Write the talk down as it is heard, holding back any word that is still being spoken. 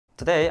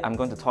Today, I'm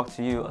going to talk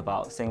to you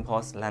about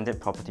Singapore's landed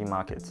property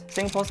market.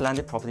 Singapore's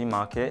landed property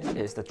market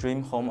is the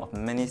dream home of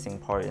many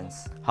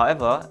Singaporeans.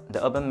 However,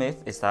 the urban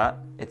myth is that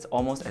it's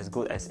almost as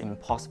good as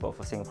impossible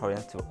for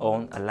Singaporeans to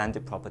own a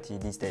landed property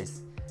these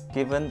days,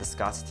 given the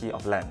scarcity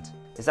of land.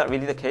 Is that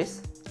really the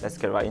case? Let's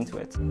get right into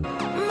it.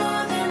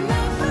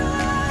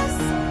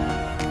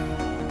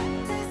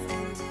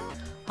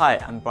 Hi,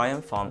 I'm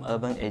Brian from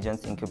Urban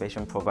Agents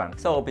Incubation Program.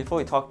 So before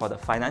we talk about the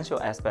financial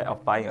aspect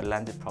of buying a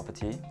landed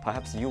property,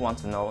 perhaps you want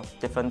to know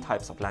different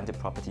types of landed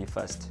property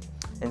first.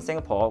 In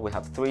Singapore, we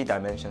have three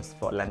dimensions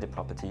for landed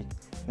property,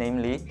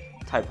 namely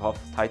type of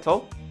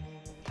title,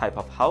 type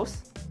of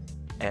house,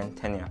 and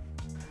tenure.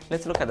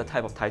 Let's look at the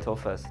type of title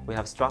first. We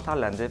have strata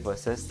landed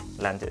versus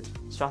landed.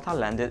 Strata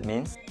landed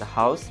means the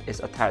house is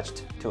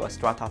attached to a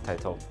strata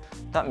title.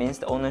 That means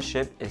the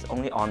ownership is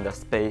only on the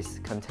space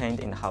contained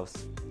in the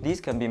house. These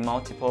can be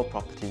multiple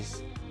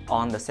properties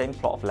on the same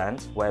plot of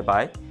land,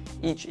 whereby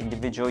each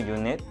individual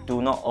unit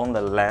do not own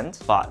the land,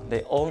 but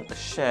they own a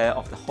share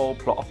of the whole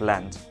plot of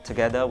land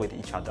together with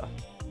each other.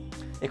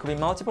 It could be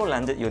multiple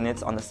landed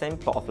units on the same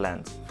plot of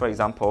land. For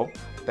example,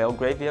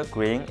 Belgravia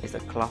Green is a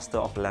cluster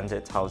of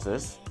landed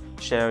houses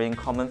sharing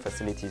common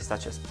facilities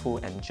such as pool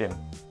and gym.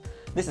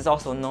 This is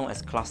also known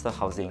as cluster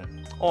housing,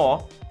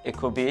 or it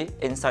could be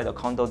inside a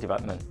condo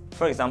development.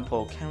 For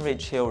example,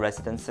 Kentridge Hill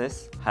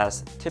Residences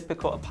has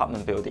typical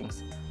apartment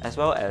buildings, as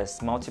well as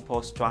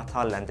multiple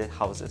strata landed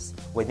houses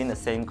within the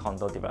same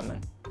condo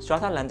development.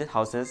 Strata landed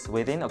houses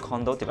within a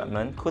condo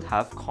development could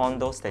have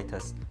condo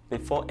status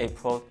before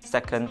April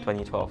 2nd,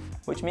 2012,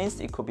 which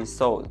means it could be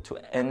sold to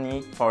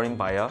any foreign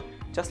buyer,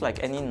 just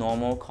like any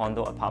normal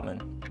condo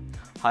apartment.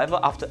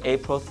 However, after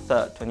April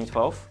 3rd,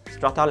 2012,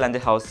 strata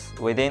landed house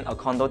within a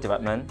condo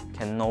development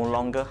can no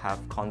longer have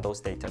condo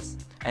status,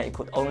 and it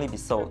could only be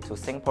sold to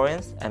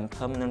Singaporeans and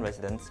permanent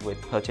residents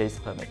with purchase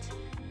permit.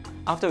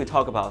 After we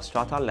talk about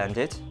strata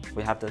landed,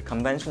 we have the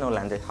conventional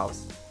landed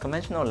house.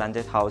 Conventional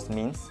landed house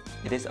means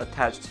it is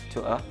attached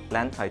to a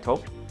land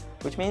title,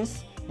 which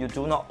means you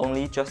do not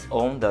only just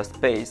own the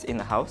space in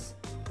the house,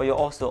 but you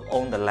also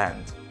own the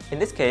land. In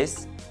this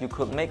case, you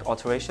could make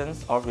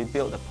alterations or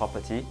rebuild the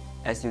property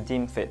as you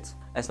deem fit,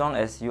 as long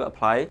as you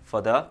apply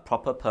for the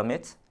proper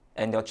permit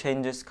and your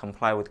changes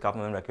comply with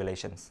government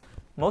regulations.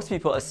 Most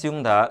people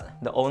assume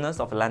that the owners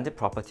of a landed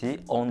property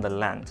own the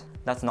land.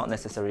 That's not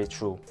necessarily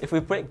true. If we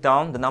break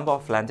down the number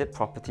of landed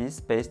properties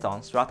based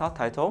on strata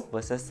title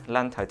versus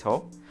land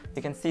title,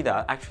 you can see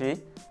that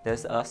actually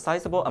there's a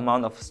sizable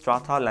amount of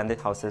strata landed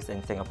houses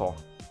in Singapore.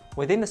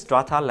 Within the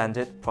strata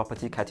landed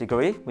property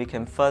category, we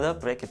can further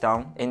break it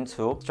down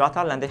into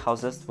strata landed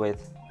houses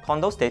with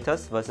condo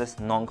status versus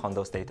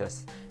non-condo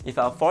status. If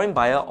you're a foreign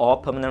buyer or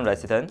permanent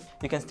resident,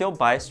 you can still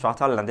buy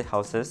strata landed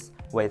houses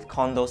with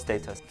condo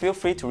status. Feel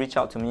free to reach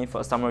out to me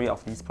for a summary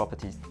of these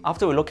properties.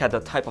 After we look at the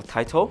type of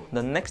title,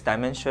 the next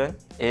dimension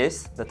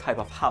is the type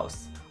of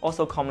house,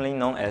 also commonly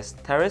known as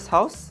terrace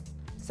house,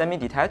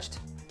 semi-detached,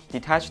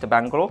 detached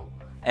bungalow,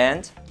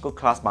 and good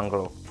class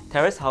bungalow.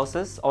 Terrace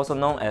houses, also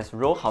known as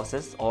row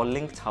houses or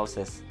linked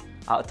houses,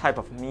 are a type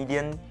of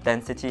median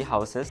density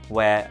houses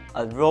where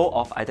a row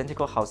of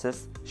identical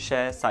houses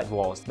share side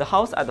walls. The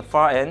house at the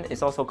far end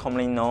is also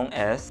commonly known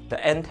as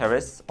the end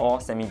terrace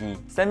or semi-D.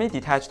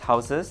 Semi-detached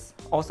houses,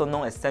 also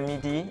known as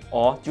semi-D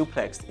or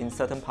duplex in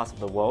certain parts of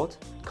the world,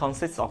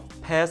 consists of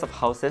pairs of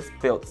houses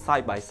built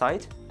side by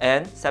side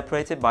and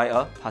separated by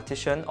a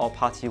partition or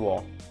party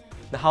wall.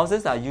 The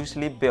houses are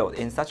usually built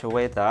in such a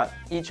way that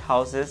each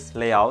house's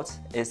layout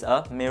is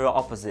a mirror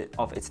opposite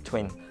of its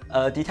twin.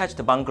 A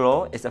detached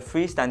bungalow is a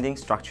freestanding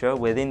structure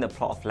within the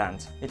plot of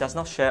land. It does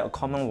not share a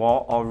common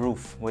wall or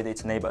roof with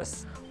its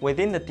neighbours.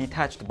 Within the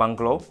detached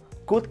bungalow,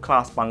 good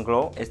class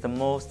bungalow is the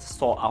most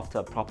sought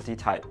after property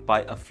type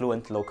by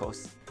affluent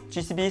locals.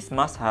 GCBs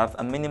must have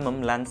a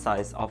minimum land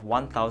size of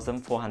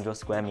 1,400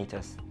 square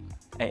meters,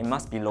 and it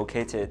must be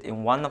located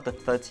in one of the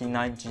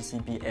 39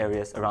 GCB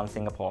areas around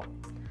Singapore.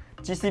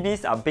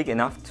 GCBs are big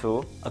enough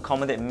to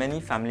accommodate many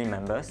family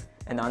members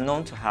and are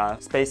known to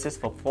have spaces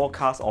for 4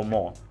 cars or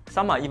more.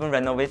 Some are even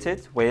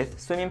renovated with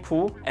swimming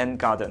pool and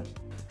garden.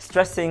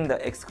 Stressing the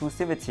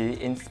exclusivity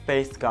in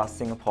space-scarce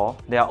Singapore,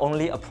 there are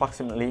only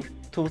approximately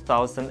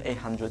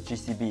 2,800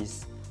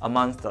 GCBs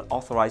amongst the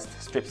authorised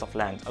strips of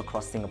land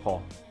across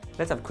Singapore.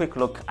 Let's have a quick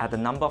look at the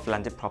number of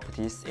landed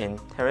properties in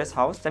terrace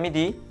house,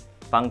 semi-D,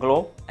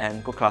 bungalow,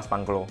 and good class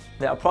bungalow.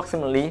 There are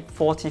approximately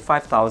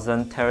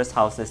 45,000 terrace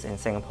houses in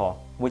Singapore.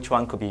 Which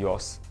one could be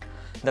yours?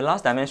 The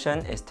last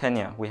dimension is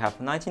tenure. We have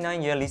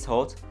 99-year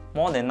leasehold,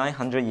 more than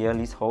 900-year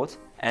leasehold,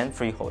 and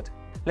freehold.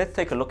 Let's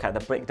take a look at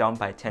the breakdown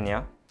by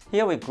tenure.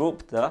 Here we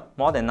group the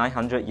more than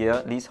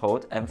 900-year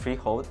leasehold and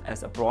freehold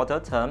as a broader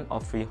term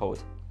of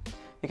freehold.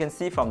 You can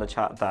see from the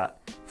chart that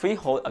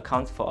freehold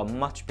accounts for a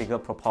much bigger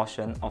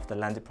proportion of the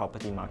landed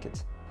property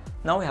market.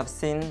 Now we have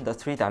seen the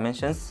 3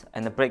 dimensions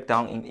and the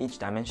breakdown in each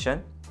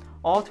dimension.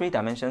 All 3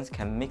 dimensions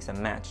can mix and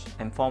match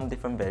and form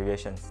different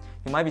variations.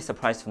 You might be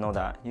surprised to know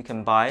that you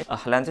can buy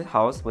a landed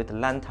house with a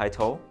land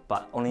title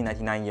but only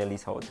 99-year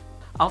leasehold.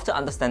 After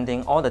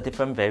understanding all the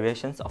different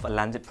variations of a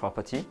landed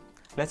property,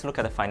 Let's look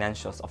at the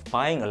financials of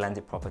buying a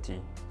landed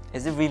property.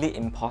 Is it really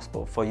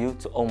impossible for you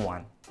to own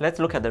one? Let's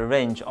look at the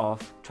range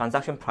of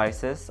transaction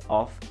prices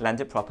of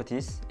landed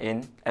properties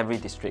in every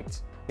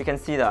district. We can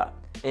see that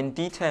in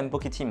D10 and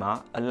Bukit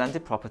Timah, a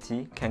landed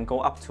property can go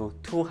up to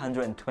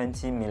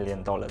 $220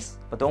 million.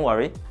 But don't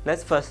worry,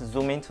 let's first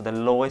zoom into the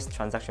lowest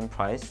transaction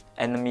price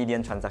and the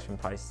median transaction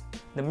price.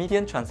 The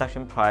median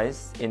transaction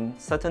price in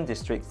certain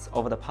districts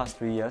over the past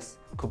 3 years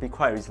could be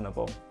quite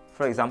reasonable.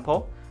 For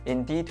example,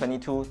 in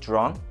D22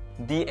 Jurong,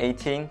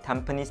 D18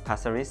 Tampines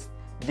Pasir Ris,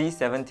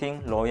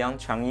 D17 Loyang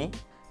Changi,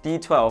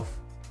 D12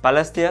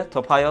 Balestier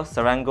Toa Payoh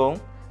Serangoon,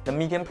 the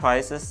median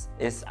prices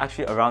is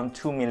actually around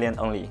 2 million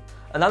only.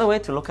 Another way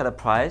to look at the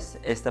price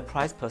is the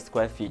price per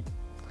square feet.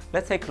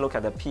 Let's take a look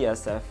at the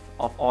PSF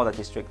of all the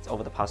districts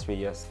over the past 3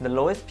 years. The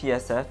lowest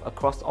PSF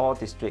across all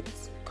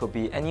districts could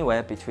be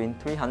anywhere between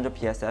 300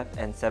 PSF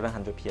and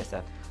 700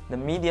 PSF. The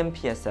median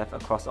PSF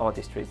across all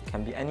districts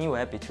can be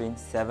anywhere between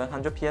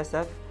 700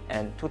 PSF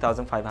and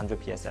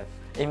 2,500 PSF.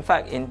 In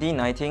fact, in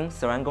D19,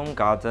 Serangoon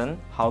Garden,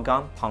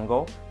 Hougang,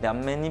 Punggol, there are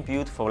many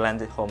beautiful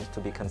landed homes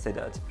to be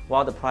considered,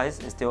 while the price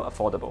is still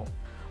affordable.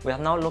 We have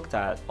now looked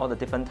at all the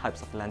different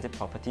types of landed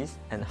properties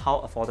and how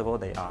affordable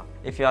they are.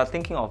 If you are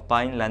thinking of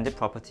buying landed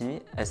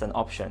property as an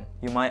option,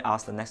 you might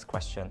ask the next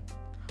question.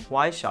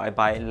 Why should I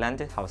buy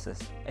landed houses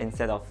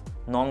instead of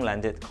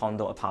non-landed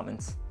condo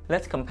apartments?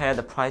 Let's compare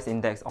the price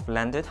index of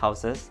landed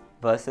houses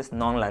versus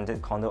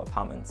non-landed condo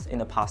apartments in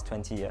the past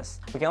 20 years.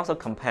 We can also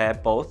compare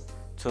both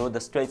to the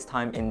Straits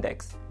Times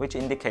Index, which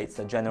indicates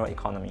the general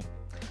economy.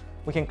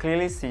 We can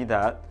clearly see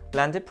that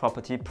landed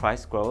property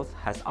price growth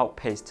has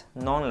outpaced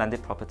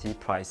non-landed property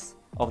price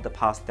over the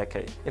past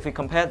decade. If we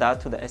compare that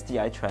to the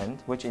STI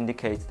trend, which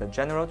indicates the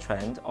general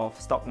trend of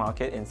stock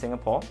market in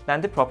Singapore,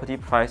 landed property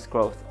price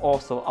growth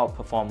also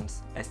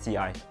outperforms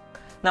STI.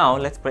 Now,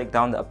 let's break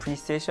down the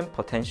appreciation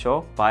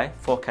potential by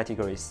 4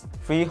 categories.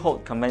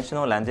 Freehold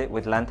conventional landed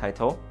with land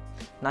title,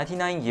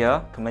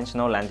 99-year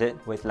conventional landed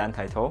with land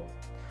title,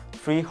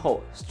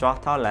 freehold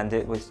strata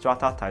landed with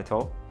strata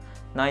title,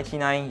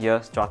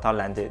 99-year strata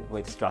landed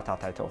with strata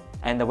title.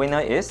 And the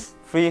winner is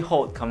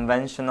freehold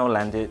conventional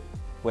landed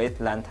with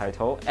land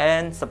title,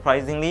 and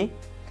surprisingly,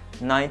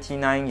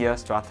 99-year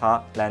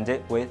strata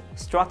landed with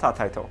strata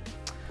title.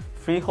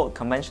 Freehold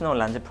conventional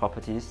landed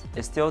properties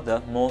is still the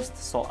most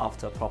sought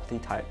after property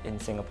type in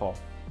Singapore.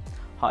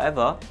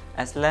 However,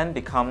 as land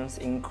becomes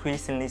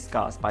increasingly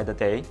scarce by the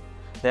day,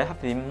 there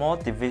have been more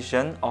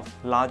division of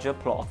larger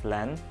plot of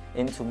land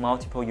into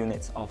multiple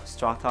units of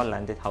strata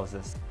landed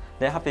houses.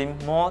 There have been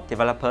more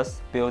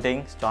developers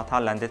building strata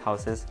landed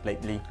houses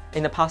lately.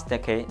 In the past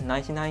decade,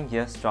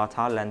 99-year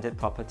strata landed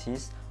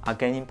properties are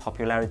gaining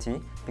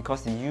popularity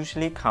because it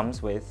usually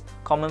comes with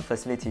common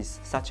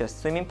facilities such as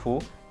swimming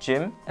pool,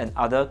 gym, and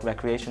other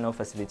recreational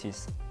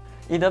facilities.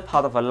 Either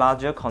part of a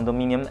larger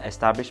condominium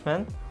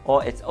establishment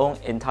or its own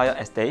entire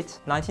estate,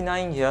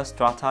 99-year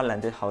strata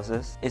landed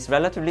houses is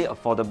relatively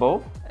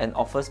affordable and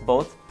offers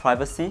both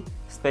privacy,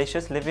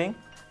 spacious living,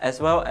 as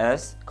well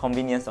as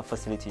convenience of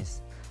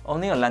facilities.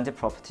 Owning a landed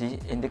property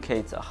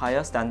indicates a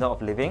higher standard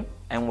of living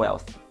and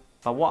wealth.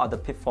 But what are the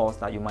pitfalls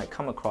that you might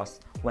come across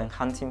when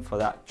hunting for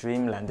that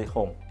dream landed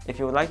home? If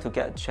you would like to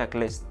get a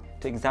checklist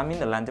to examine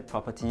the landed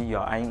property you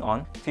are eyeing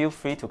on, feel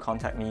free to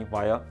contact me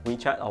via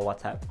WeChat or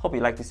WhatsApp. Hope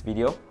you like this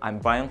video. I'm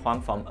Brian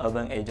Huang from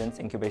Urban Agents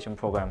Incubation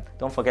Program.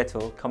 Don't forget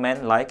to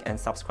comment, like, and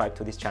subscribe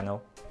to this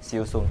channel. See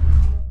you soon.